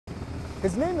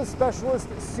His name is Specialist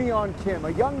Seon Kim, a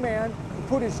young man who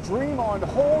put his dream on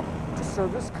hold to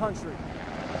serve his country.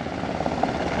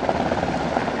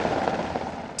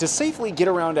 To safely get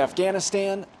around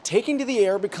Afghanistan, taking to the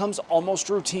air becomes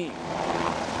almost routine.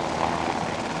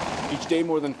 Each day,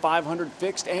 more than 500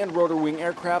 fixed and rotor wing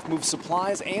aircraft move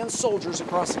supplies and soldiers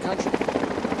across the country.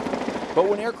 But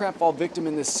when aircraft fall victim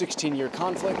in this 16-year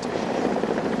conflict,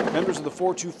 members of the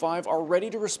 425 are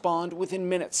ready to respond within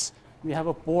minutes. We have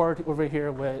a board over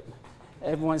here with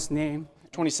everyone's name.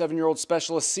 27-year-old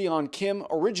Specialist Seon Kim,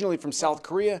 originally from South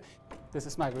Korea, This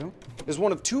is my room. is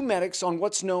one of 2 medics on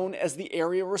what's known as the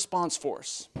Area Response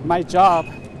Force. My job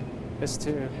is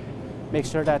to make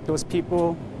sure that those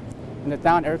people in the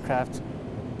downed aircraft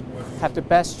have the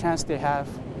best chance they have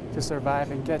to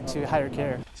survive and get to higher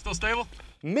care. Still stable?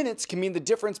 Minutes can mean the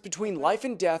difference between life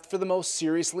and death for the most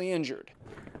seriously injured,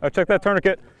 Check that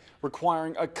tourniquet.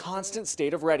 requiring a constant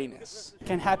state of readiness. It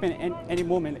can happen in any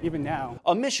moment, even now.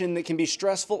 A mission that can be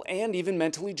stressful and even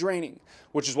mentally draining,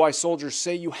 which is why soldiers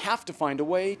say you have to find a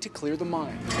way to clear the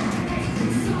mind.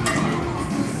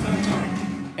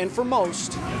 And for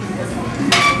most,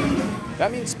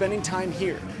 that means spending time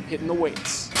here, hitting the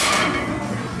weights.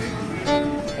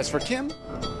 As for Kim,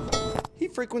 he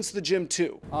frequents the gym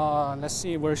too. Let's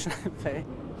see, where should I play?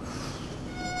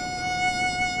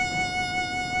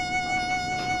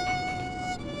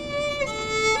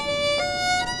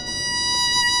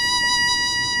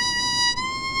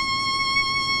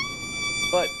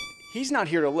 But he's not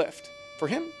here to lift. For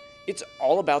him, it's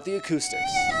all about the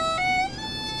acoustics.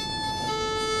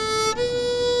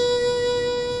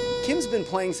 Kim's been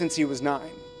playing since he was 9.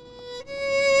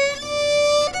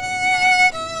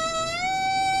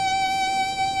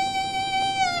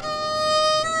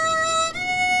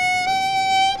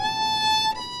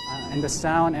 And the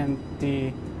sound and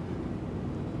the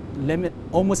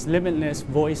almost limitless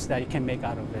voice that you can make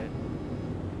out of it.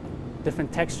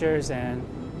 Different textures and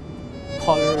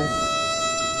colors.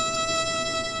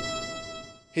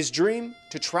 His dream,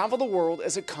 to travel the world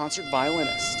as a concert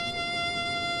violinist.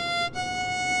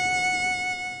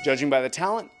 Judging by the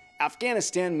talent,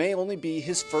 Afghanistan may only be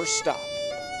his first stop.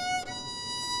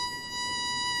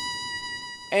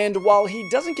 And while he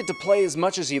doesn't get to play as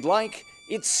much as he'd like,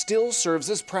 it still serves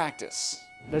as practice.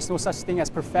 There's no such thing as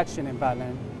perfection in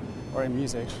violin or in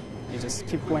music. You just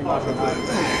keep going on and on.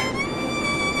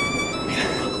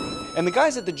 And the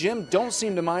guys at the gym don't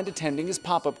seem to mind attending his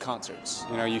pop-up concerts.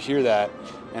 You know, you hear that,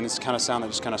 and it's the kind of sound that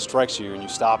just kind of strikes you, and you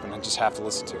stop and just have to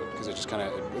listen to it because it just kind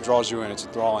of it draws you in. It's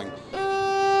enthralling.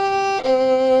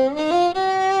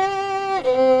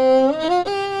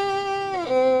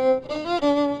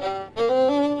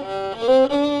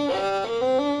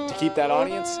 To keep that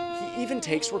audience, he even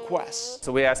takes requests.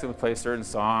 So we asked him to play certain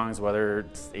songs, whether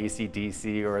it's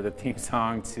AC/DC or the theme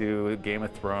song to Game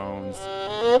of Thrones.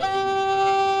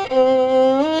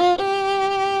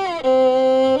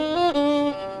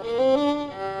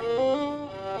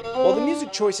 While the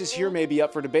music choices here may be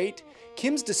up for debate,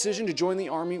 Kim's decision to join the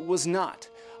Army was not,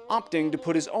 opting to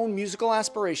put his own musical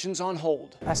aspirations on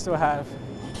hold. I still have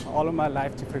all of my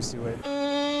life to pursue it.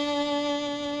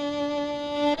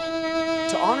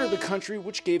 To honor the country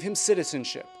which gave him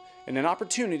citizenship and an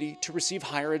opportunity to receive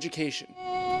higher education.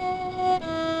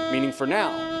 Meaning for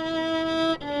now,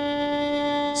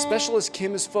 Specialist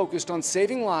Kim is focused on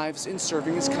saving lives and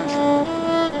serving his country,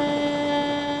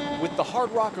 with the hard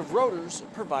rock of rotors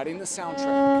providing the soundtrack.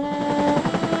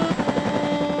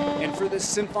 And for this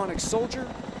symphonic soldier,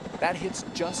 that hits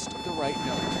just the right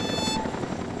note.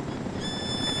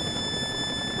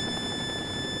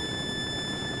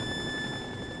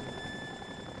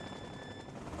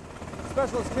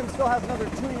 Specialist Kim still has another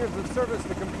 2 years of service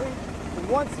to complete, and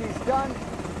once he's done,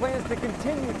 he plans to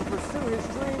continue to pursue his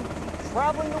dream,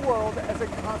 traveling the world as a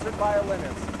concert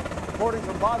violinist. Reporting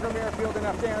from Bagram Airfield in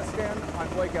Afghanistan, I'm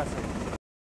Blake Essig.